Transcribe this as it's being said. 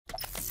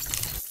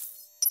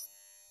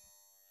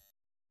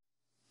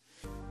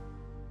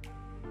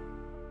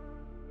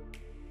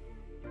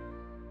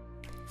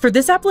For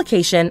this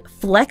application,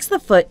 flex the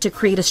foot to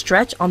create a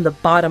stretch on the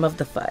bottom of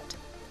the foot.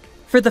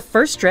 For the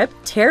first strip,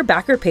 tear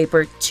backer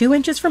paper 2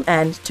 inches from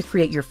end to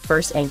create your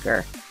first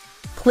anchor.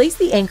 Place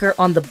the anchor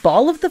on the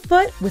ball of the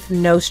foot with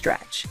no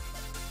stretch.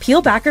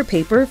 Peel backer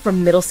paper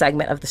from middle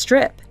segment of the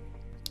strip.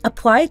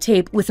 Apply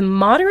tape with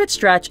moderate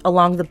stretch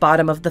along the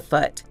bottom of the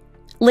foot.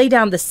 Lay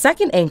down the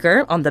second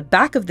anchor on the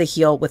back of the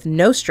heel with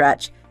no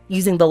stretch,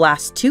 using the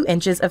last 2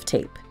 inches of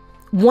tape.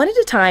 One at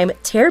a time,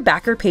 tear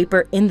backer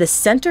paper in the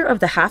center of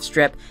the half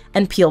strip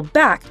and peel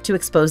back to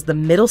expose the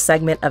middle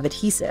segment of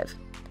adhesive.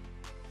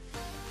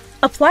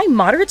 Apply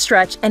moderate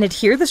stretch and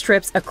adhere the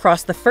strips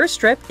across the first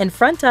strip in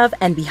front of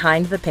and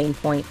behind the pain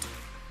point.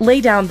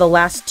 Lay down the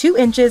last 2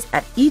 inches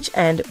at each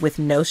end with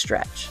no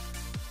stretch.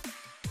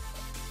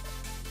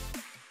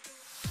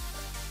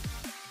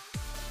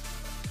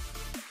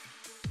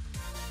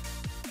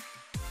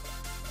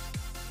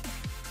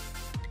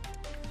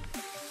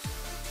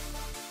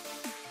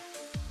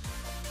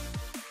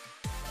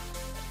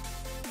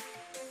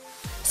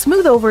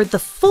 Smooth over the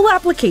full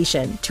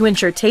application to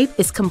ensure tape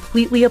is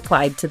completely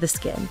applied to the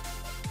skin.